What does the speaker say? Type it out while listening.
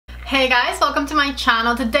Hey guys, welcome to my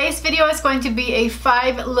channel. Today's video is going to be a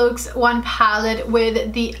 5 looks 1 palette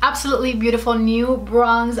with the absolutely beautiful new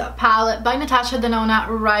bronze palette by Natasha Denona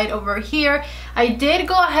right over here. I did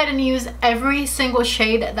go ahead and use every single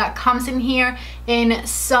shade that comes in here in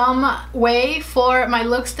some way for my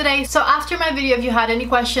looks today. So after my video, if you had any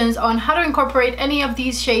questions on how to incorporate any of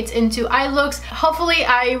these shades into eye looks, hopefully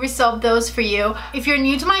I resolved those for you. If you're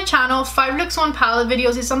new to my channel, 5 looks 1 palette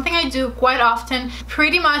videos is something I do quite often.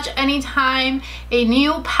 Pretty much anytime a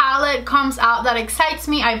new palette comes out that excites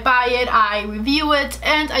me, I buy it, I review it,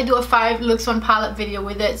 and I do a 5 looks 1 palette video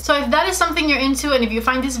with it. So if that is something you're into and if you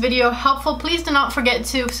find this video helpful, please do not forget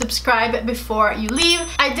to subscribe before you leave.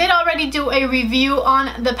 I did already do a review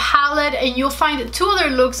on the palette and you'll find 2 other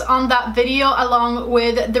looks on that video along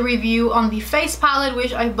with the review on the face palette,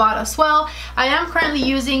 which I bought as well. I am currently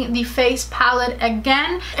using the face palette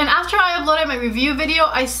again, and after I uploaded my review video,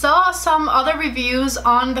 I saw some other reviews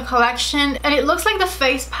on the collection and it looks like the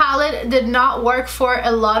face palette did not work for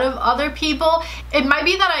a lot of other people. It might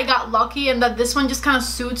be that I got lucky and that this one just kind of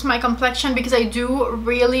suits my complexion because I do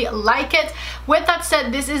really like it. With that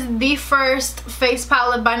said, this is the first face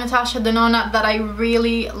palette by Natasha Denona that I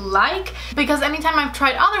really like, because anytime I've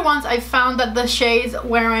tried other ones, I found that the shades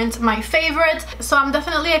weren't my favorite. So I'm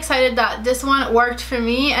definitely excited that this one worked for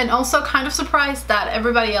me, and also kind of surprised that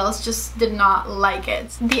everybody else just did not like it.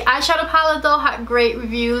 The eyeshadow palette though had great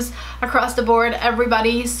reviews across the board.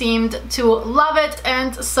 Everybody seemed to love it,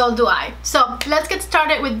 and so do I. So let's get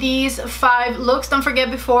started with these 5 looks. Don't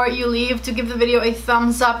forget before you leave to give the video a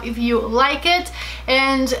thumbs up if you like it,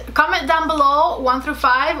 and comment down below 1 through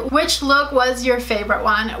 5 which look was your favorite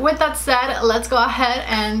one. With that said, let's go ahead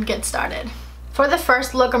and get started. For the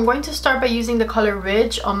first look, I'm going to start by using the color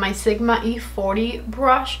Ridge on my Sigma E40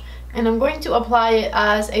 brush, and I'm going to apply it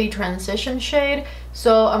as a transition shade.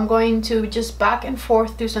 So I'm going to just back and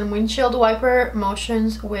forth do some windshield wiper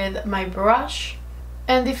motions with my brush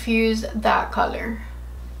and diffuse that color.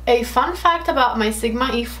 A fun fact about my Sigma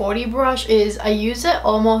E40 brush is I use it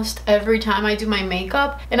almost every time I do my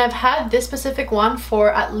makeup, and I've had this specific one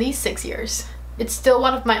for at least 6 years. It's still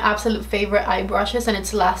one of my absolute favorite eye brushes, and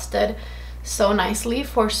it's lasted so nicely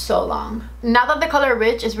for so long. Now that the color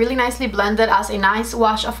Ridge is really nicely blended as a nice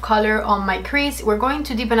wash of color on my crease, we're going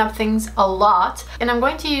to deepen up things a lot, and I'm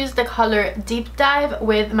going to use the color Deep Dive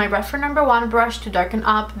with my Reference number 1 brush to darken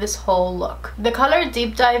up this whole look. The color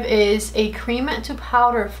Deep Dive is a cream to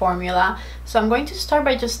powder formula, so I'm going to start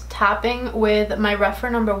by just tapping with my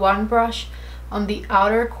Reference number 1 brush on the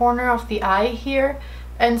outer corner of the eye here,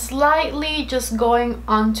 and slightly just going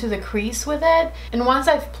onto the crease with it. And once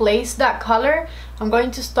I've placed that color, I'm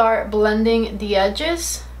going to start blending the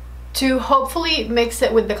edges to hopefully mix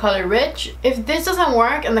it with the color Ridge. If this doesn't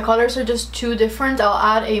work and the colors are just too different, I'll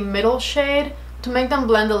add a middle shade to make them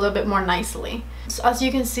blend a little bit more nicely. So as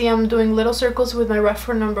you can see, I'm doing little circles with my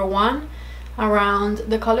Reference number 1 around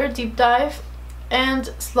the color Deep Dive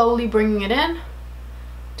and slowly bringing it in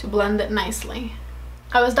to blend it nicely.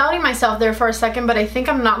 I was doubting myself there for a second, but I think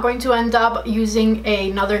I'm not going to end up using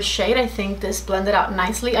another shade. I think this blended out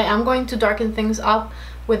nicely. I am going to darken things up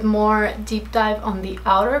with more Deep Dive on the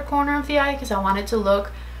outer corner of the eye because I want it to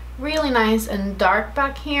look really nice and dark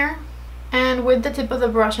back here. And with the tip of the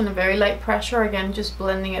brush and a very light pressure, again, just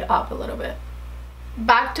blending it up a little bit.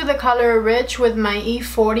 Back to the color Ridge with my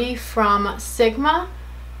E40 from Sigma.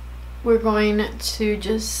 We're going to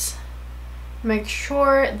just make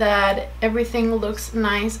sure that everything looks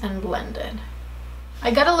nice and blended.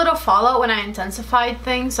 I got a little fallout when I intensified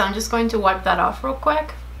things, so I'm just going to wipe that off real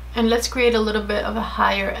quick. And let's create a little bit of a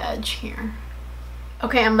higher edge here.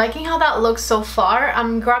 Okay, I'm liking how that looks so far.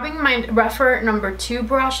 I'm grabbing my Reference number 2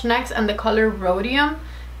 brush next and the color Rhodium,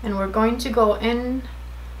 and we're going to go in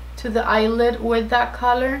to the eyelid with that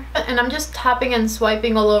color, and I'm just tapping and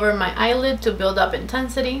swiping all over my eyelid to build up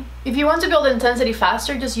intensity. If you want to build intensity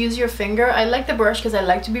faster, just use your finger. I like the brush because I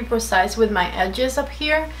like to be precise with my edges up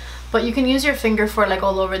here, but you can use your finger for like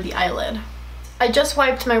all over the eyelid. I just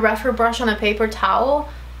wiped my Reference brush on a paper towel,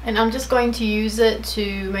 and I'm just going to use it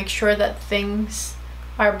to make sure that things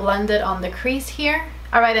are blended on the crease here.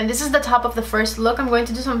 Alright, and this is the top of the first look. I'm going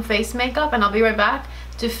to do some face makeup and I'll be right back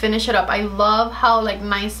to finish it up. I love how like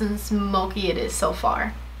nice and smoky it is so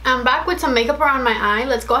far. I'm back with some makeup around my eye.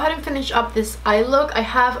 Let's go ahead and finish up this eye look. I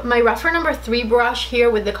have my Reference number 3 brush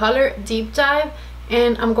here with the color Deep Dive,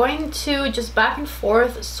 and I'm going to just back and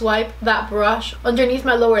forth swipe that brush underneath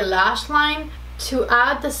my lower lash line to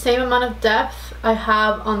add the same amount of depth I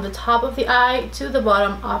have on the top of the eye to the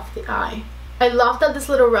bottom of the eye. I love that this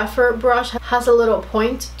little Reference brush has a little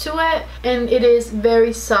point to it, and it is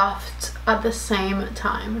very soft at the same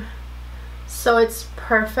time. So it's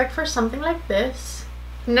perfect for something like this.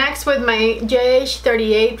 Next, with my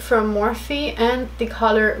JH38 from Morphe and the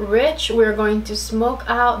color Rich, we're going to smoke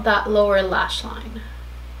out that lower lash line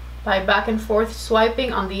by back and forth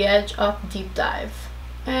swiping on the edge of Deep Dive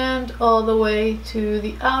and all the way to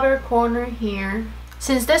the outer corner here.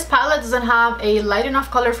 Since this palette doesn't have a light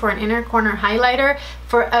enough color for an inner corner highlighter,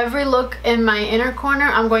 for every look in my inner corner,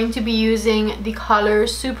 I'm going to be using the color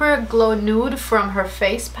Super Glow Nude from her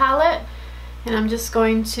Face palette. And I'm just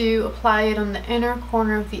going to apply it on the inner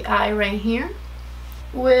corner of the eye right here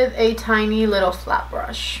with a tiny little flat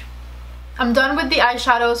brush. I'm done with the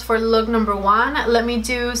eyeshadows for look number 1. Let me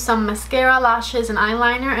do some mascara, lashes, and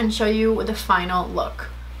eyeliner and show you the final look.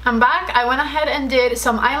 I'm back. I went ahead and did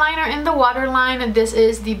some eyeliner in the waterline. This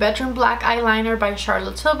is the Bedroom Black eyeliner by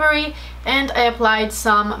Charlotte Tilbury, and I applied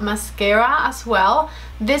some mascara as well.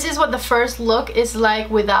 This is what the first look is like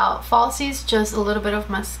without falsies, just a little bit of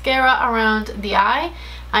mascara around the eye.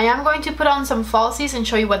 I am going to put on some falsies and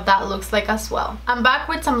show you what that looks like as well. I'm back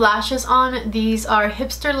with some lashes on. These are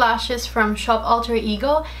Hipster lashes from Shop Alter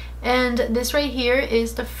Ego, and this right here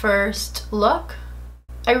is the first look.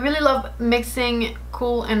 I really love mixing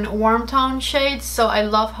cool and warm tone shades, so I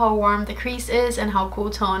love how warm the crease is and how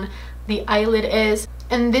cool tone the eyelid is.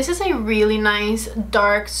 And this is a really nice,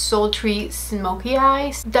 dark, sultry, smoky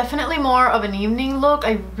eye. Definitely more of an evening look.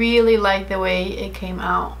 I really like the way it came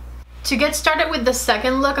out. To get started with the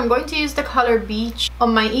second look, I'm going to use the color Beach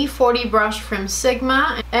on my E40 brush from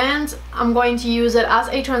Sigma, and I'm going to use it as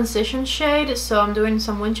a transition shade. So I'm doing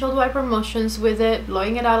some windshield wiper motions with it,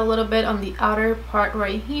 blowing it out a little bit on the outer part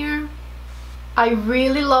right here. I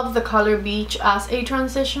really love the color Beach as a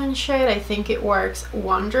transition shade. I think it works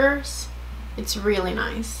wonders. It's really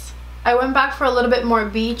nice. I went back for a little bit more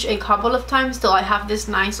Beach a couple of times till I have this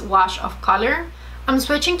nice wash of color. I'm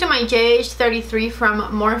switching to my JH33 from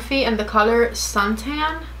Morphe and the color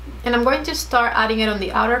Suntan, and I'm going to start adding it on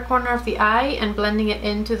the outer corner of the eye and blending it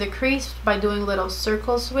into the crease by doing little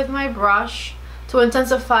circles with my brush to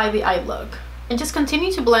intensify the eye look. And just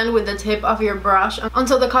continue to blend with the tip of your brush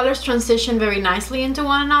until the colors transition very nicely into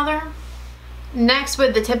one another. Next,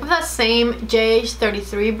 with the tip of that same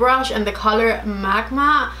JH33 brush and the color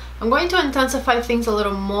Magma, I'm going to intensify things a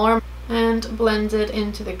little more and blend it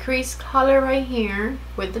into the crease color right here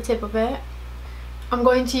with the tip of it. I'm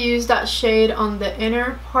going to use that shade on the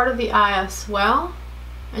inner part of the eye as well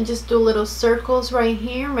and just do little circles right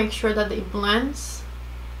here. Make sure that it blends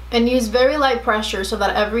and use very light pressure so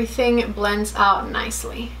that everything blends out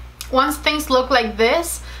nicely. Once things look like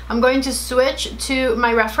this, I'm going to switch to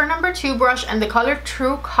my Refer number 2 brush and the color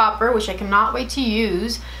True Copper, which I cannot wait to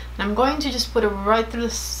use. And I'm going to just put it right through the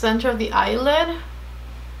center of the eyelid.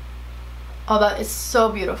 Oh, that is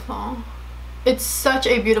so beautiful. It's such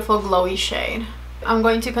a beautiful glowy shade. I'm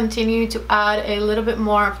going to continue to add a little bit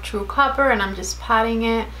more of True Copper, and I'm just patting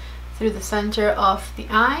it through the center of the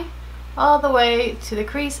eye all the way to the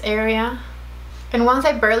crease area. And once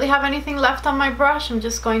I barely have anything left on my brush, I'm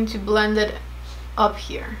just going to blend it up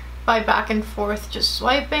here by back and forth just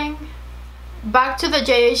swiping. Back to the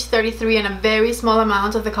JH33 and a very small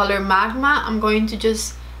amount of the color Magma, I'm going to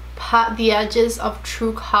just pat the edges of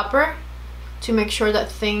True Copper to make sure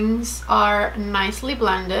that things are nicely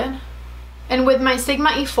blended. And with my Sigma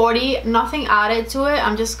E40, nothing added to it,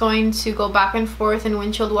 I'm just going to go back and forth in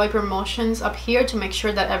windshield wiper motions up here to make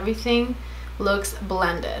sure that everything looks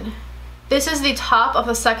blended. This is the top of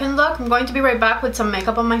the second look. I'm going to be right back with some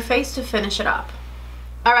makeup on my face to finish it up.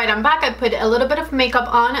 Alright, I'm back. I put a little bit of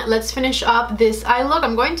makeup on. Let's finish up this eye look.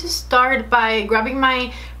 I'm going to start by grabbing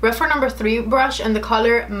my Refer number 3 brush and the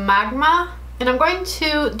color Magma. And I'm going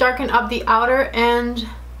to darken up the outer and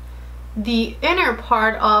the inner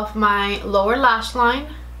part of my lower lash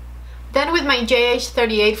line. Then with my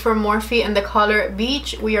JH38 from Morphe and the color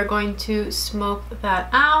Beach, we are going to smoke that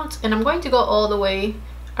out. And I'm going to go all the way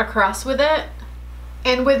across with it.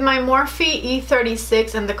 And with my Morphe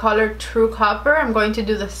E36 and the color True Copper, I'm going to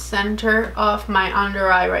do the center of my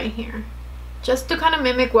under eye right here, just to kind of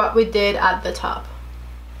mimic what we did at the top.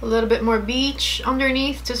 A little bit more Beach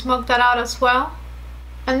underneath to smoke that out as well.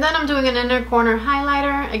 And then I'm doing an inner corner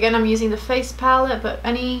highlighter. Again, I'm using the Face palette, but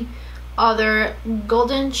any other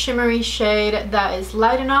golden shimmery shade that is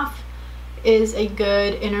light enough is a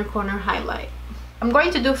good inner corner highlight. I'm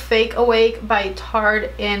going to do Fake Awake by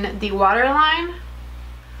Tarte in the waterline.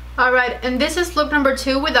 Alright, and this is look number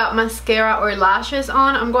 2 without mascara or lashes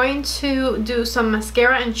on. I'm going to do some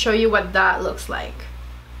mascara and show you what that looks like.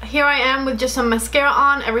 I here I am with just some mascara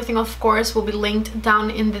on. Everything of course will be linked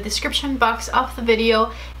down in the description box of the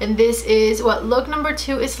video. And this is what look number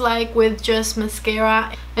 2 is like with just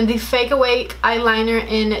mascara and the Fake Awake eyeliner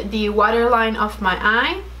in the waterline of my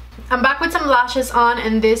eye. I'm back with some lashes on,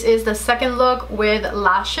 and this is the second look with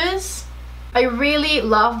lashes. I really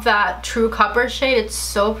love that true copper shade. It's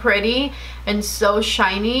so pretty and so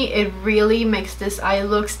shiny. It really makes this eye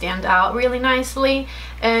look stand out really nicely.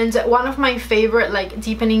 And one of my favorite like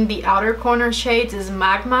deepening the outer corner shades is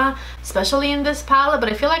Magma, especially in this palette,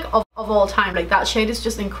 but I feel like of all time, like that shade is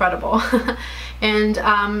just incredible. And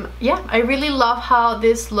yeah, I really love how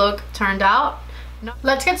this look turned out.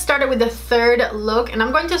 Let's get started with the third look, and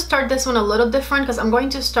I'm going to start this one a little different because I'm going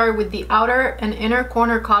to start with the outer and inner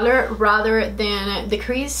corner color rather than the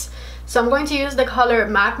crease. So I'm going to use the color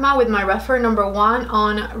Magma with my Refer number 1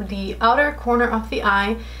 on the outer corner of the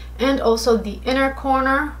eye and also the inner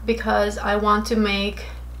corner, because I want to make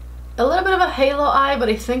a little bit of a halo eye, but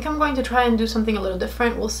I think I'm going to try and do something a little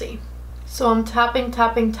different. We'll see. So I'm tapping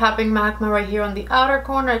Magma right here on the outer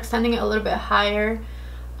corner, extending it a little bit higher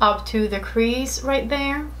up to the crease right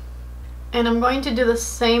there. And I'm going to do the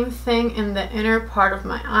same thing in the inner part of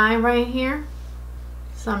my eye right here.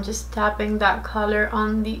 So I'm just tapping that color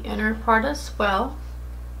on the inner part as well.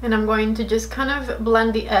 And I'm going to just kind of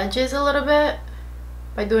blend the edges a little bit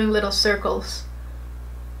by doing little circles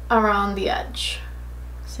around the edge.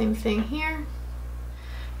 Same thing here.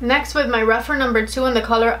 Next, with my Refer number 2 in the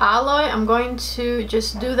color Alloy, I'm going to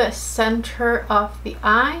just do the center of the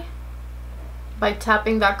eye by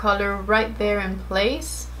tapping that color right there in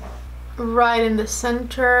place, right in the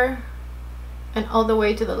center, and all the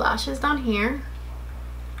way to the lashes down here.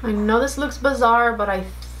 I know this looks bizarre, but I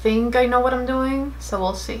think I know what I'm doing, so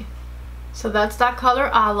we'll see. So that's that color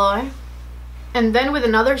Alloy. And then with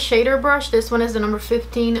another shader brush, this one is the number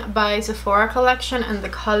 15 by Sephora collection and the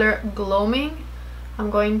color Gloaming, I'm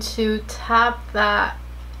going to tap that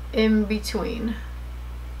in between.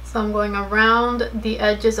 So I'm going around the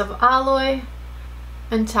edges of Alloy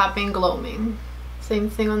and tapping Gloaming. Same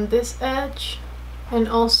thing on this edge and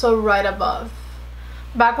also right above.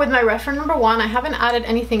 Back with my Refer number 1, I haven't added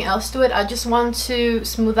anything else to it. I just want to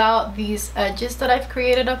smooth out these edges that I've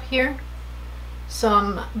created up here. So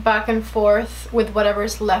I'm back and forth with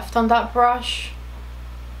whatever's left on that brush,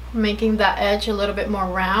 making that edge a little bit more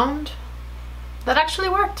round. That actually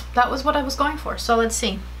worked. That was what I was going for. So let's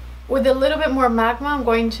see. With a little bit more Magma, I'm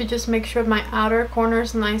going to just make sure my outer corner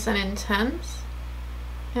is nice and intense,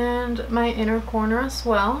 and my inner corner as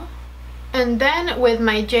well. And then with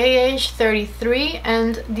my JH33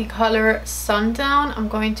 and the color Sundown, I'm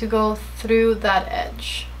going to go through that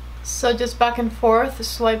edge. So just back and forth,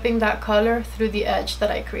 swiping that color through the edge that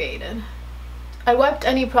I created. I wiped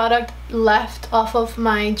any product left off of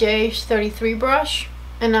my JH33 brush,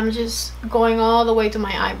 and I'm just going all the way to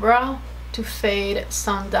my eyebrow to fade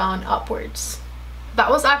Sundown upwards. That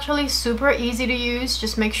was actually super easy to use.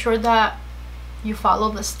 Just make sure that you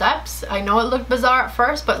follow the steps. I know it looked bizarre at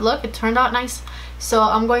first, but look, it turned out nice. So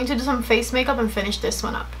I'm going to do some face makeup and finish this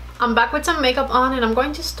one up. I'm back with some makeup on, and I'm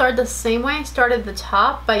going to start the same way I started the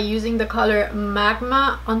top by using the color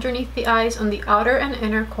Magma underneath the eyes on the outer and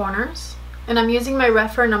inner corners. And I'm using my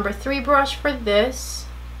Refer number 3 brush for this.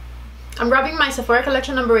 I'm grabbing my Sephora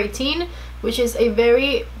collection number 18, which is a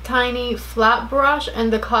very tiny flat brush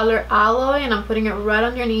and the color Alloy, and I'm putting it right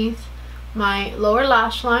underneath my lower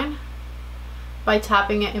lash line by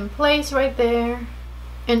tapping it in place right there.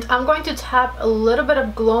 And I'm going to tap a little bit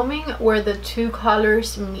of Gloaming where the two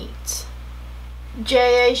colors meet.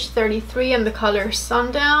 JH33 and the color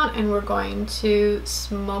Sundown, and we're going to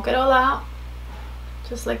smoke it all out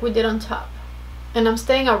just like we did on top. And I'm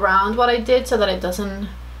staying around what I did so that it doesn't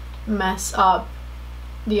mess up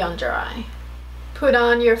the under eye. Put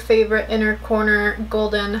on your favorite inner corner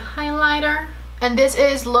golden highlighter. And this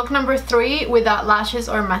is look number 3 without lashes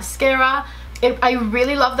or mascara. I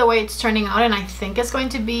really love the way it's turning out, and I think it's going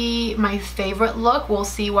to be my favorite look. We'll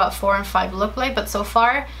see what 4 and 5 look like, but so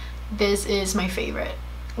far this is my favorite.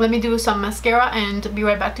 Let me do some mascara and be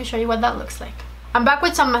right back to show you what that looks like. I'm back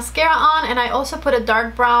with some mascara on, and I also put a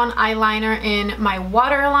dark brown eyeliner in my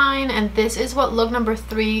waterline, and this is what look number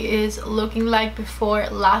 3 is looking like before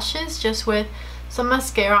lashes, just with some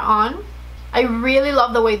mascara on. I really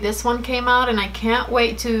love the way this one came out, and I can't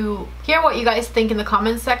wait to hear what you guys think in the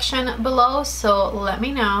comment section below, so let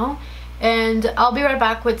me know. And I'll be right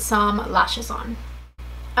back with some lashes on.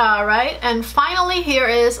 Alright, and finally here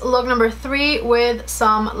is look number 3 with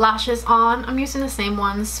some lashes on. I'm using the same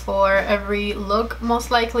ones for every look,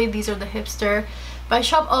 most likely. These are the hipster by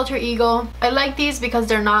Shop Alter Ego. I like these because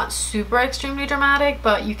they're not super extremely dramatic,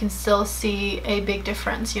 but you can still see a big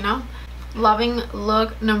difference, you know? Loving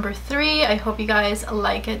look number 3. I hope you guys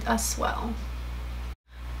like it as well.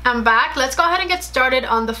 I'm back. Let's go ahead and get started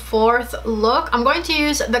on the 4th look. I'm going to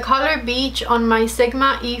use the color Beach on my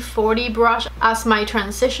Sigma E40 brush as my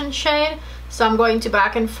transition shade. So I'm going to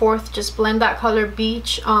back and forth just blend that color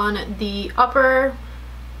Beach on the upper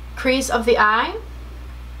crease of the eye.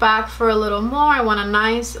 Back for a little more. I want a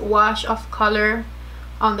nice wash of color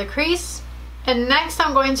on the crease. And next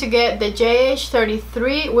I'm going to get the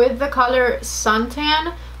JH33 with the color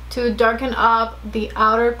Suntan to darken up the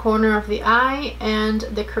outer corner of the eye and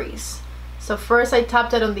the crease. So first I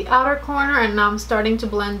tapped it on the outer corner, and now I'm starting to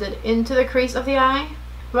blend it into the crease of the eye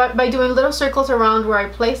by doing little circles around where I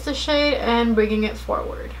placed the shade and bringing it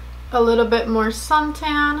forward. A little bit more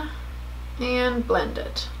suntan and blend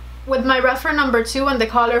it. With my reference number 2 and the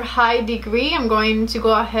color High Degree, I'm going to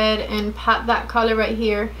go ahead and pat that color right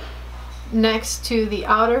here next to the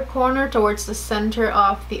outer corner towards the center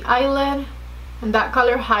of the eyelid. And that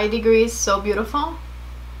color High Degree is so beautiful.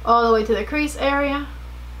 All the way to the crease area.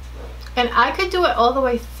 And I could do it all the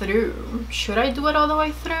way through. Should I do it all the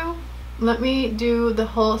way through? Let me do the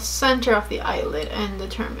whole center of the eyelid and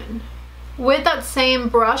determine. With that same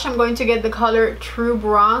brush, I'm going to get the color True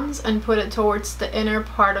Bronze and put it towards the inner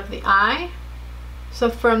part of the eye. So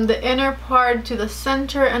from the inner part to the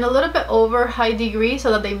center and a little bit over High Degree so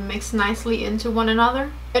that they mix nicely into one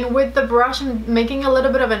another. And with the brush, I'm making a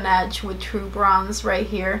little bit of an edge with True Bronze right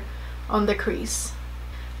here on the crease.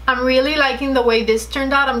 I'm really liking the way this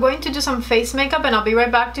turned out. I'm going to do some face makeup and I'll be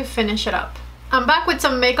right back to finish it up. I'm back with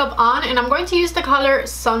some makeup on, and I'm going to use the color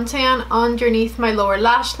Suntan underneath my lower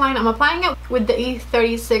lash line. I'm applying it with the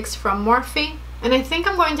E36 from Morphe. And I think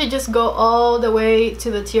I'm going to just go all the way to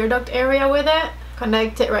the tear duct area with it.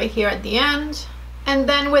 Connect it right here at the end. And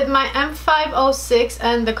then with my M506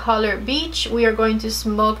 and the color Beach, we are going to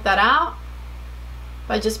smoke that out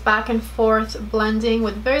by just back and forth blending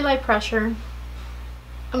with very light pressure.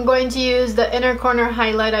 I'm going to use the inner corner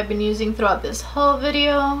highlight I've been using throughout this whole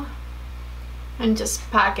video and just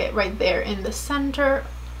pack it right there in the center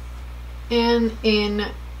and in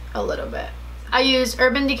a little bit. I use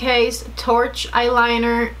Urban Decay's Torch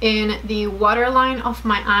eyeliner in the waterline of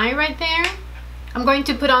my eye right there. I'm going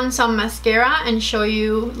to put on some mascara and show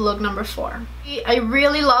you look number 4. I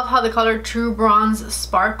really love how the color True Bronze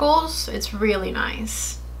sparkles. It's really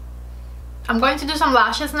nice. I'm going to do some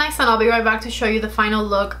lashes next, and I'll be right back to show you the final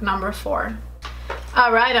look number 4.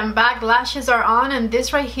 Alright, I'm back. Lashes are on, and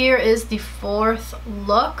this right here is the 4th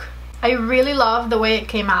look. I really love the way it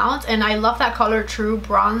came out, and I love that color True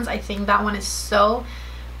Bronze. I think that one is so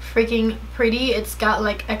freaking pretty. It's got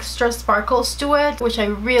like extra sparkles to it, which I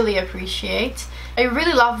really appreciate. I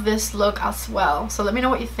really love this look as well, so let me know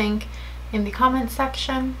what you think in the comment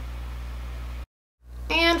section.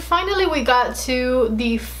 And finally we got to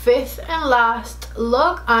the 5th and last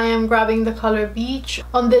look. I am grabbing the color Beach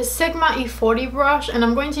on this Sigma E40 brush, and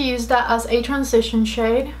I'm going to use that as a transition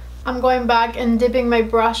shade. I'm going back and dipping my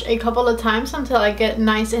brush a couple of times until I get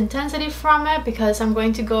nice intensity from it, because I'm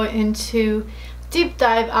going to go into deep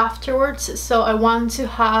dive afterwards, so I want to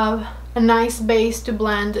have a nice base to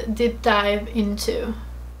blend deep dive into.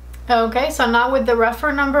 Okay, so now with the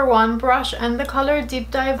reference number 1 brush and the color Deep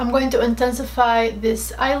Dive, I'm going to intensify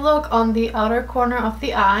this eye look on the outer corner of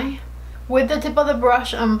the eye. With the tip of the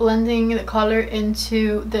brush, I'm blending the color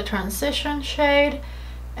into the transition shade,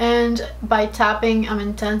 and by tapping, I'm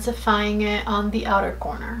intensifying it on the outer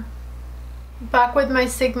corner. Back with my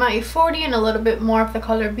Sigma E40 and a little bit more of the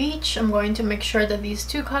color Beach, I'm going to make sure that these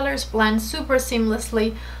two colors blend super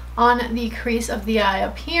seamlessly on the crease of the eye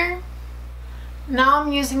up here. Now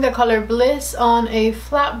I'm using the color Bliss on a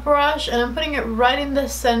flat brush, and I'm putting it right in the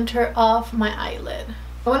center of my eyelid.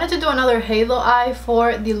 I wanted to do another halo eye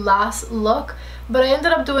for the last look, but I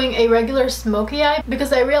ended up doing a regular smoky eye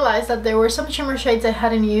because I realized that there were some shimmer shades I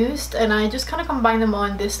hadn't used, and I just kind of combined them all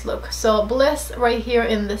in this look. So Bliss right here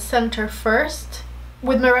in the center first.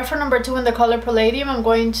 With my reference number 2 in the color Palladium, I'm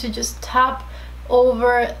going to just tap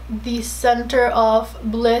over the center of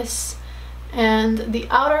Bliss and the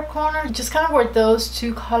outer corner, just kind of where those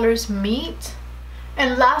two colors meet.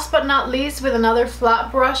 And last but not least, with another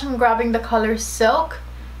flat brush, I'm grabbing the color Silk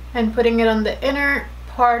and putting it on the inner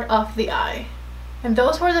part of the eye. And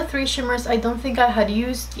those were the 3 shimmers I don't think I had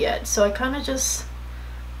used yet, so I kind of just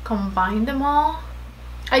combined them all.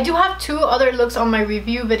 I do have 2 other looks on my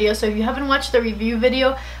review video, so if you haven't watched the review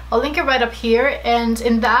video, I'll link it right up here. And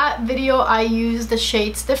in that video I use the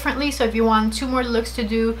shades differently, so if you want 2 more looks to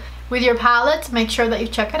do with your palette, make sure that you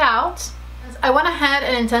check it out. I went ahead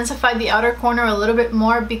and intensified the outer corner a little bit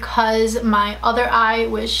more because my other eye,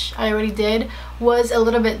 which I already did, was a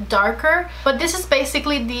little bit darker. But this is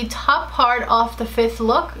basically the top part of the fifth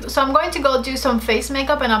look. So I'm going to go do some face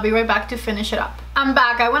makeup and I'll be right back to finish it up. I'm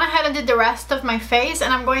back. I went ahead and did the rest of my face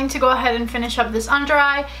and I'm going to go ahead and finish up this under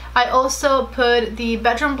eye. I also put the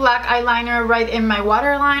Bedroom Black eyeliner right in my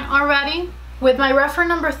waterline already. With my Refer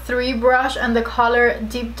number 3 brush and the color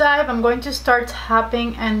Deep Dive, I'm going to start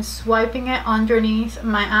tapping and swiping it underneath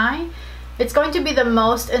my eye. It's going to be the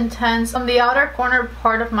most intense on the outer corner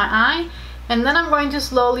part of my eye, and then I'm going to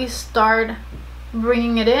slowly start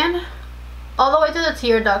bringing it in all the way to the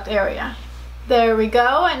tear duct area. There we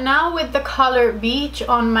go. And now with the color Beach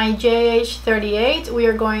on my JH38, we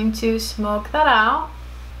are going to smoke that out.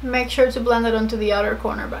 Make sure to blend it onto the outer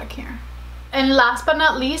corner back here. And last but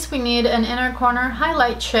not least, we need an inner corner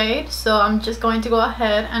highlight shade, so I'm just going to go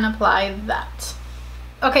ahead and apply that.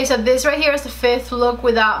 Okay, so this right here is the fifth look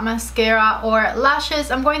without mascara or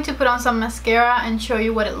lashes. I'm going to put on some mascara and show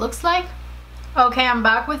you what it looks like. Okay, I'm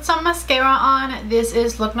back with some mascara on. This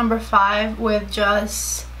is look number 5 with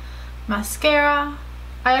just mascara.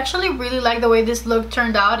 I actually really like the way this look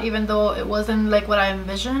turned out, even though it wasn't like what I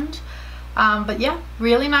envisioned. But yeah,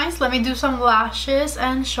 really nice. Let me do some lashes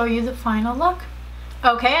and show you the final look.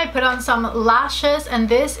 Okay, I put on some lashes and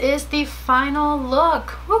this is the final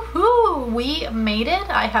look. Woohoo! We made it.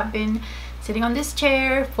 I have been sitting on this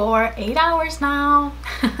chair for 8 hours now.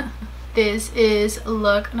 This is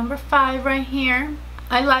look number 5 right here.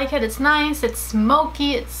 I like it. It's nice. It's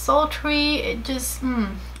smoky. It's sultry. It just,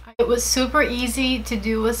 it was super easy to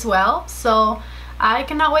do as well. So I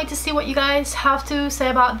cannot wait to see what you guys have to say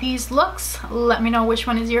about these looks. Let me know which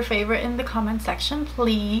one is your favorite in the comment section,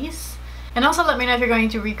 please. And also let me know if you're going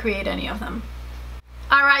to recreate any of them.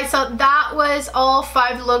 Alright, so that was all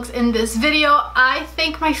 5 looks in this video. I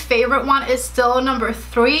think my favorite one is still number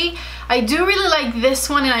 3. I do really like this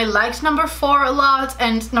one and I liked number 4 a lot,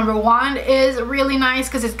 and number 1 is really nice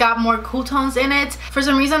because it's got more cool tones in it. For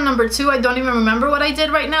some reason number 2, I don't even remember what I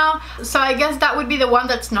did right now, so I guess that would be the one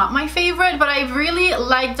that's not my favorite, but I really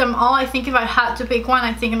liked them all. I think if I had to pick one,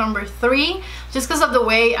 I think number 3, just because of the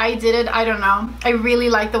way I did it. I don't know, I really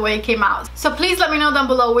like the way it came out. So please let me know down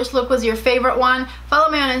below which look was your favorite one.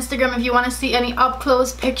 Follow me on Instagram if you want to see any up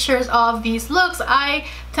close pictures of these looks. I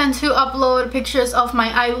tend to upload pictures of my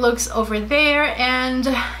eye looks over there. And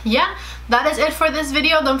yeah, that is it for this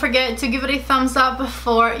video. Don't forget to give it a thumbs up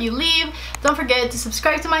before you leave. Don't forget to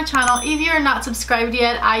subscribe to my channel if you're not subscribed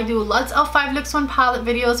yet. I do lots of 5 looks 1 palette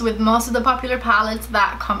videos with most of the popular palettes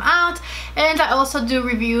that come out, and I also do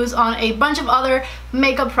reviews on a bunch of other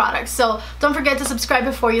makeup products. So don't forget to subscribe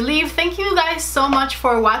before you leave. Thank you guys so much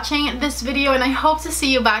for watching this video and I hope to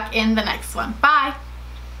see you back in the next one. Bye!